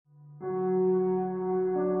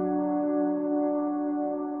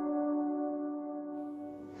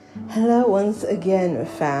Hello once again,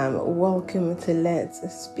 fam. Welcome to Let's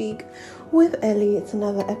Speak with Ellie. It's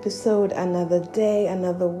another episode, another day,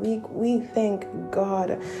 another week. We thank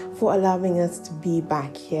God for allowing us to be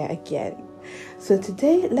back here again. So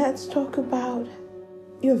today, let's talk about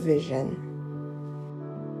your vision.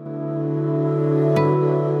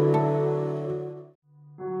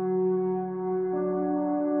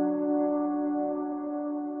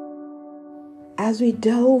 As we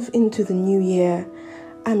delve into the new year,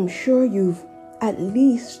 I'm sure you've at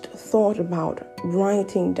least thought about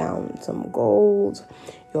writing down some goals,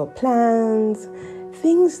 your plans,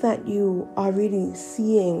 things that you are really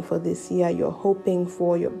seeing for this year, you're hoping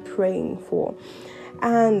for, you're praying for.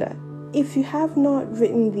 And if you have not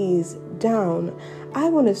written these down, I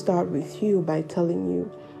want to start with you by telling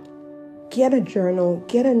you, get a journal,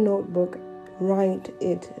 get a notebook, write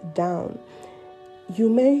it down. You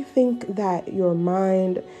may think that your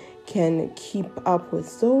mind can keep up with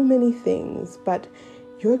so many things, but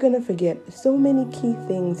you're going to forget so many key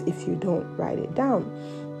things if you don't write it down.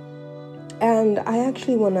 And I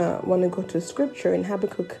actually want to go to scripture in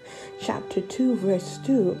Habakkuk chapter 2 verse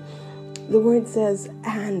 2. The word says,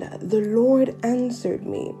 "And the Lord answered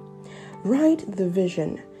me, write the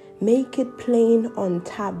vision, make it plain on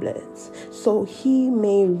tablets, so he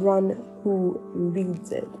may run who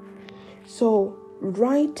reads it." So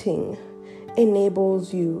writing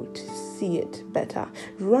enables you to see it better.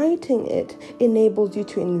 Writing it enables you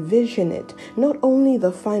to envision it, not only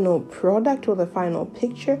the final product or the final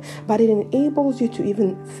picture, but it enables you to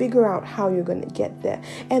even figure out how you're going to get there.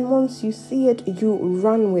 And once you see it, you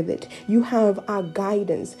run with it. You have a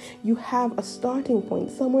guidance. You have a starting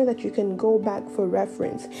point, somewhere that you can go back for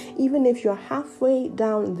reference. Even if you're halfway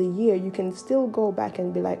down the year, you can still go back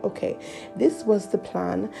and be like, okay, this was the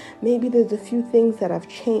plan. Maybe there's a few things that have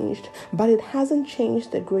changed, but it hasn't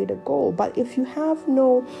changed the greater goal. But if you have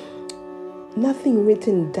nothing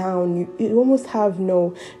written down, you almost have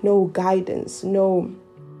no guidance, no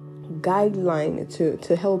guideline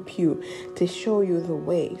to help you, to show you the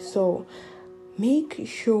way. So make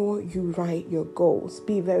sure you write your goals.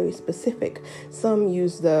 Be very specific. Some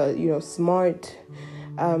use the SMART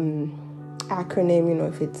acronym.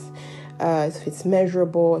 If it's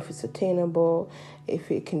measurable, if it's attainable,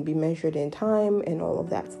 if it can be measured in time, and all of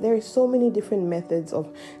that. There are so many different methods of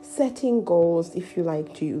setting goals. If you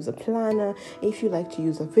like to use a planner, if you like to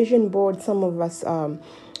use a vision board, some of us are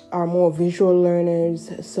more visual learners.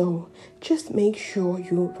 So just make sure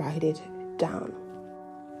you write it down.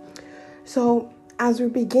 So as we're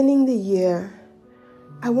beginning the year,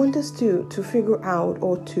 I want us to figure out,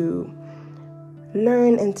 or to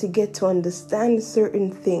learn and to get to understand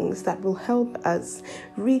certain things that will help us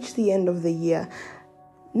reach the end of the year,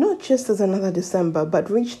 not just as another December, but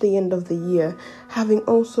reach the end of the year having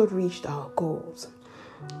also reached our goals.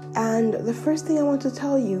 And the first thing I want to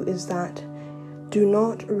tell you is that do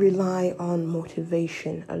not rely on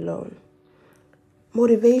motivation alone.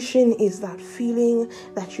 Motivation is that feeling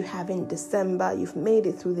that you have in December. You've made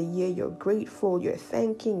it through the year. You're grateful. You're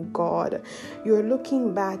thanking God. You're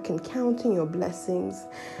looking back and counting your blessings.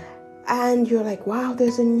 And you're like, wow,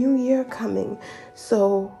 there's a new year coming.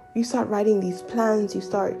 So you start writing these plans. You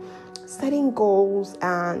start setting goals.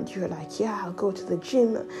 And you're like, yeah, I'll go to the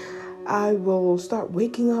gym. I will start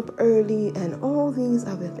waking up early and all these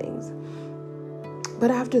other things.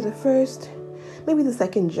 But after the 1st, maybe the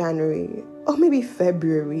 2nd January, or maybe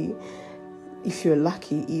February, if you're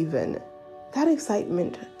lucky even, that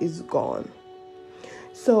excitement is gone.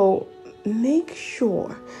 So make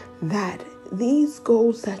sure that these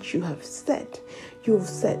goals that you have set, you've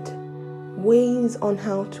set ways on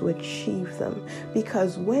how to achieve them.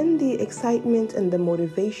 Because when the excitement and the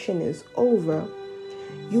motivation is over,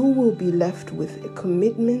 you will be left with a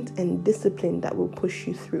commitment and discipline that will push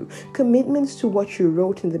you through. Commitments to what you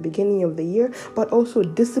wrote in the beginning of the year, but also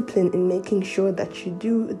discipline in making sure that you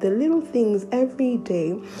do the little things every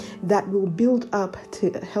day that will build up to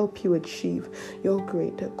help you achieve your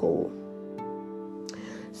greater goal.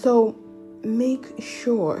 So make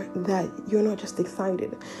sure that you're not just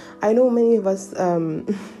excited. I know many of us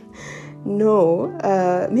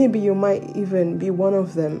maybe you might even be one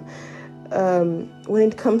of them. When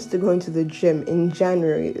it comes to going to the gym in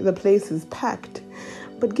January, the place is packed.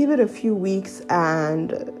 But give it a few weeks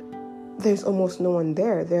and there's almost no one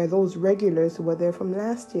there. There are those regulars who were there from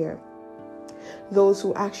last year. Those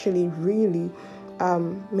who actually really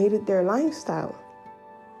made it their lifestyle.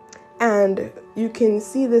 And you can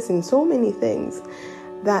see this in so many things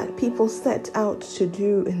that people set out to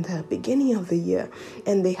do in the beginning of the year.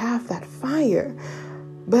 And they have that fire.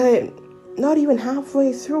 But not even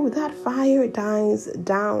halfway through, that fire dies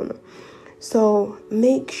down. So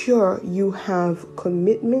make sure you have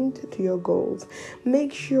commitment to your goals.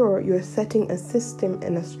 Make sure you're setting a system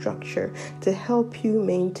and a structure to help you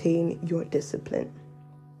maintain your discipline.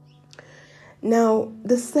 Now,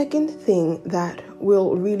 the second thing that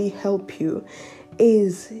will really help you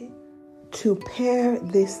is to pair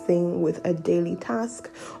this thing with a daily task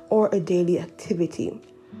or a daily activity.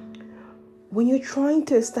 When you're trying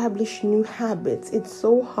to establish new habits, it's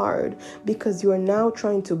so hard because you are now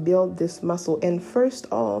trying to build this muscle. And first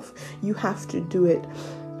off, you have to do it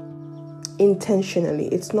intentionally.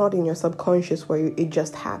 It's not in your subconscious where it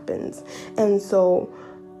just happens. And so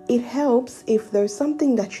it helps if there's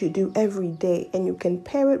something that you do every day and you can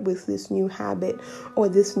pair it with this new habit or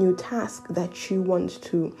this new task that you want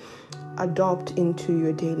to adopt into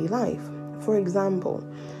your daily life. For example,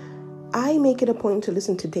 I make it a point to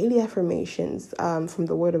listen to daily affirmations from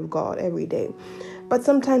the Word of God every day. But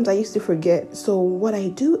sometimes I used to forget. So what I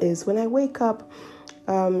do is when I wake up,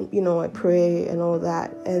 I pray and all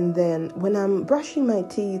that. And then when I'm brushing my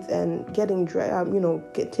teeth and getting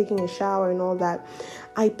taking a shower and all that,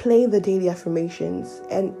 I play the daily affirmations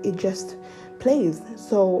and it just plays.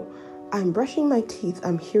 So I'm brushing my teeth,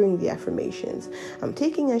 I'm hearing the affirmations. I'm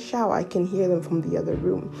taking a shower, I can hear them from the other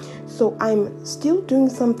room. So I'm still doing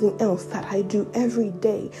something else that I do every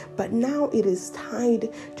day, but now it is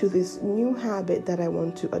tied to this new habit that I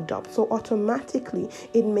want to adopt. So automatically,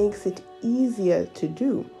 it makes it easier to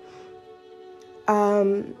do.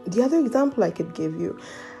 The other example I could give you,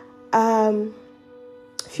 a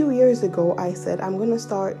few years ago, I said, I'm going to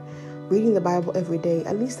start reading the Bible every day,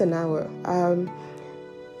 at least an hour.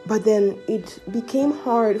 But then it became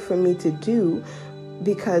hard for me to do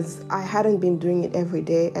because I hadn't been doing it every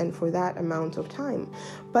day and for that amount of time.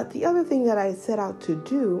 But the other thing that I set out to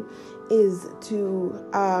do is to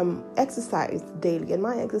exercise daily. And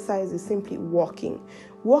my exercise is simply walking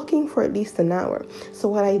for at least an hour. So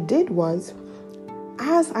what I did was,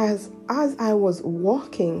 as I was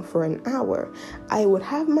walking for an hour, I would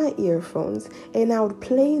have my earphones and I would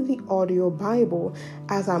play the audio Bible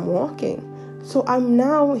as I'm walking. So I'm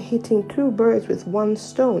now hitting two birds with one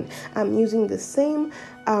stone. I'm using the same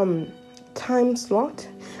time slot.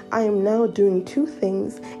 I am now doing two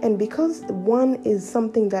things. And because one is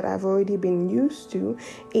something that I've already been used to,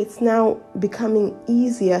 it's now becoming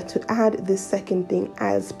easier to add this second thing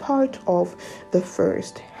as part of the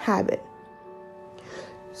first habit.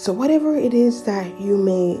 So whatever it is that you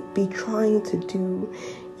may be trying to do,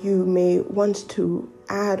 you may want to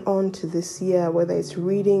add on to this year, whether it's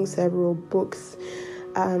reading several books,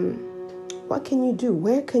 what can you do?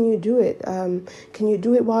 Where can you do it? Can you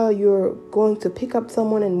do it while you're going to pick up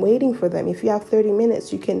someone and waiting for them? If you have 30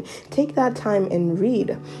 minutes, you can take that time and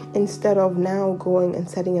read instead of now going and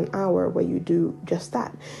setting an hour where you do just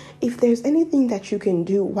that. If there's anything that you can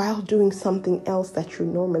do while doing something else that you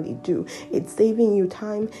normally do, it's saving you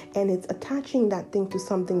time and it's attaching that thing to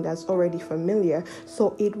something that's already familiar,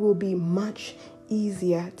 so it will be much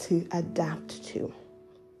easier to adapt to.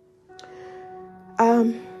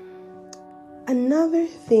 Another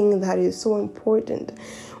thing that is so important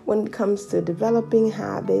when it comes to developing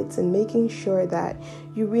habits and making sure that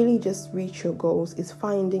you really just reach your goals is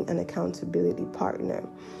finding an accountability partner.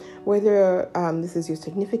 Whether this is your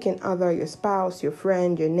significant other, your spouse, your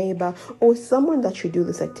friend, your neighbor, or someone that you do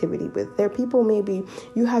this activity with. There are people, maybe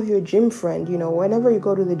you have your gym friend, whenever you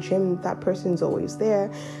go to the gym, that person's always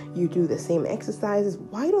there. You do the same exercises.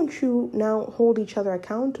 Why don't you now hold each other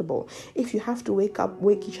accountable? If you have to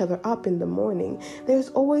wake each other up in the morning, there's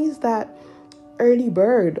always that early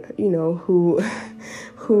bird,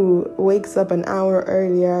 who wakes up an hour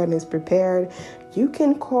earlier and is prepared. You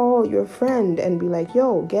can call your friend and be like,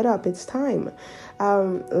 yo, get up, it's time.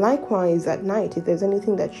 Likewise, at night, if there's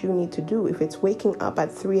anything that you need to do, if it's waking up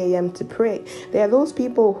at 3 a.m. to pray, there are those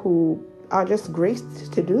people who are just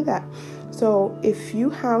graced to do that. So if you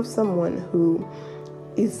have someone who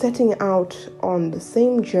is setting out on the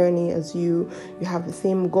same journey as you have the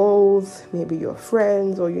same goals, maybe you're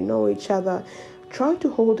friends or you know each other, try to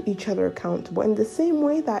hold each other accountable. In the same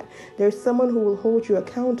way that there's someone who will hold you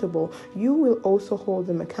accountable, you will also hold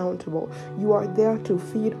them accountable. You are there to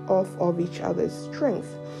feed off of each other's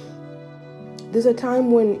strength. There's a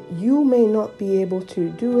time when you may not be able to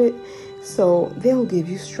do it, so they'll give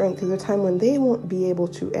you strength. There's a time when they won't be able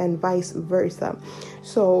to, and vice versa.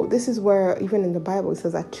 So this is where, even in the Bible, it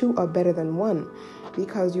says that two are better than one,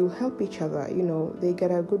 because you help each other. They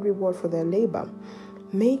get a good reward for their labor.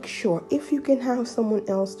 Make sure, if you can have someone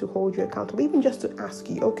else to hold you accountable, even just to ask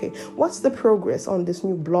you, okay, what's the progress on this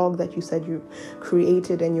new blog that you said you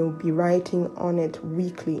created and you'll be writing on it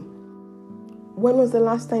weekly? When was the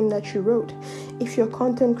last time that you wrote? If you're a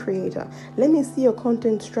content creator, let me see your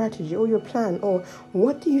content strategy or your plan, or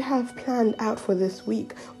what do you have planned out for this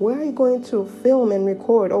week? Where are you going to film and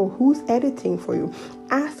record, or who's editing for you?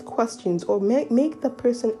 Ask questions, or make the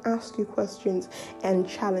person ask you questions and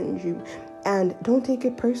challenge you. And don't take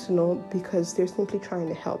it personal, because they're simply trying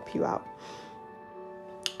to help you out.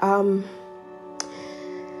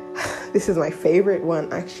 This is my favorite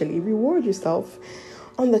one, actually. Reward yourself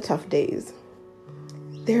on the tough days.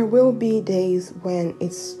 There will be days when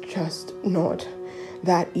it's just not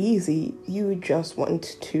that easy. You just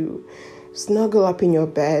want to snuggle up in your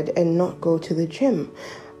bed and not go to the gym.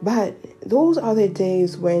 But those are the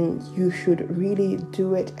days when you should really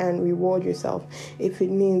do it and reward yourself. If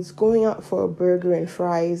it means going out for a burger and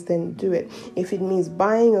fries, then do it. If it means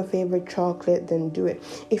buying your favorite chocolate, then do it.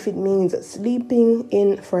 If it means sleeping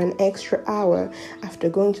in for an extra hour after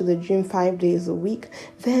going to the gym 5 days a week,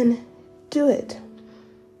 then do it.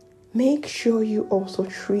 Make sure you also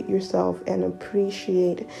treat yourself and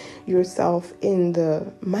appreciate yourself in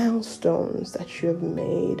the milestones that you have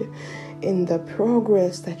made, in the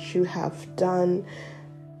progress that you have done,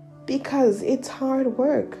 because it's hard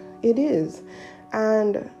work. It is.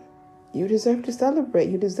 And you deserve to celebrate.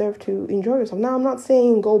 You deserve to enjoy yourself. Now, I'm not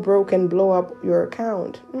saying go broke and blow up your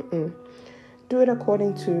account. Do it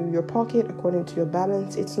according to your pocket, according to your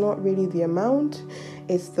balance. It's not really the amount.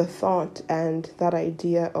 It's the thought and that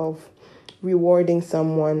idea of rewarding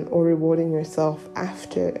someone or rewarding yourself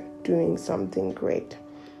after doing something great.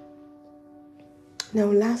 Now,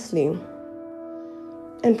 lastly,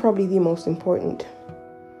 and probably the most important,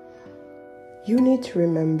 you need to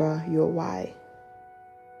remember your why.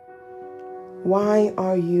 Why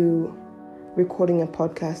are you recording a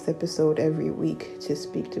podcast episode every week to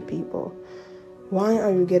speak to people? Why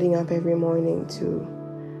are you getting up every morning to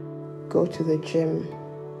go to the gym?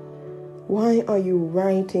 Why are you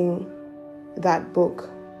writing that book?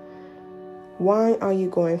 Why are you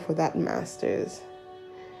going for that master's?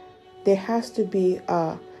 There has to be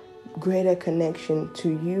a greater connection to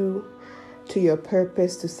you, to your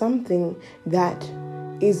purpose, to something that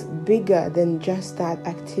is bigger than just that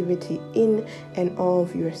activity in and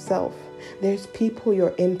of yourself. There's people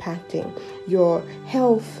you're impacting. Your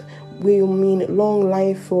health will mean long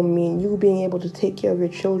life, will mean you being able to take care of your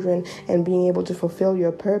children and being able to fulfill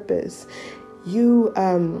your purpose. You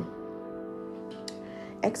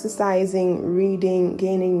exercising, reading,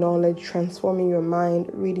 gaining knowledge, transforming your mind,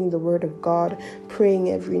 reading the Word of God,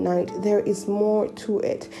 praying every night. There is more to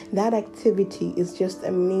it. That activity is just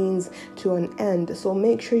a means to an end. So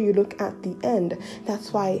make sure you look at the end.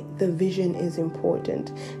 That's why the vision is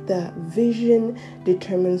important. The vision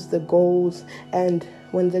determines the goals, and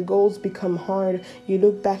when the goals become hard, you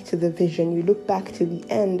look back to the vision, you look back to the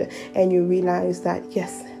end, and you realize that,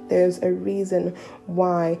 yes, there's a reason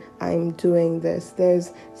why I'm doing this.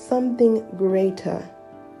 There's something greater,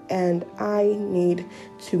 and I need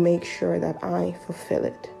to make sure that I fulfill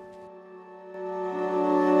it.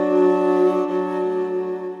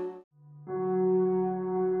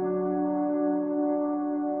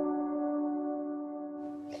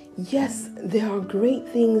 Yes, there are great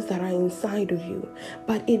things that are inside of you,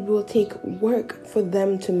 but it will take work for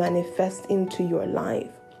them to manifest into your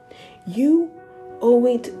life. You owe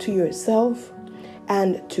it to yourself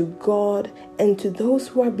and to God and to those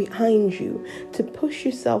who are behind you to push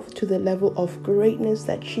yourself to the level of greatness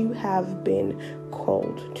that you have been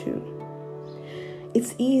called to.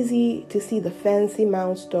 It's easy to see the fancy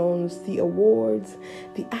milestones, the awards,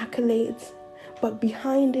 the accolades, but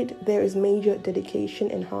behind it, there is major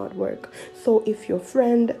dedication and hard work. So if your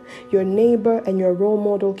friend, your neighbor, and your role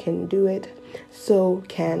model can do it, so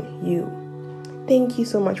can you. Thank you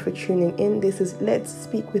so much for tuning in. This is Let's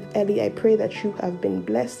Speak with Ellie. I pray that you have been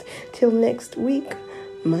blessed. Till next week,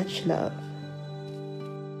 much love.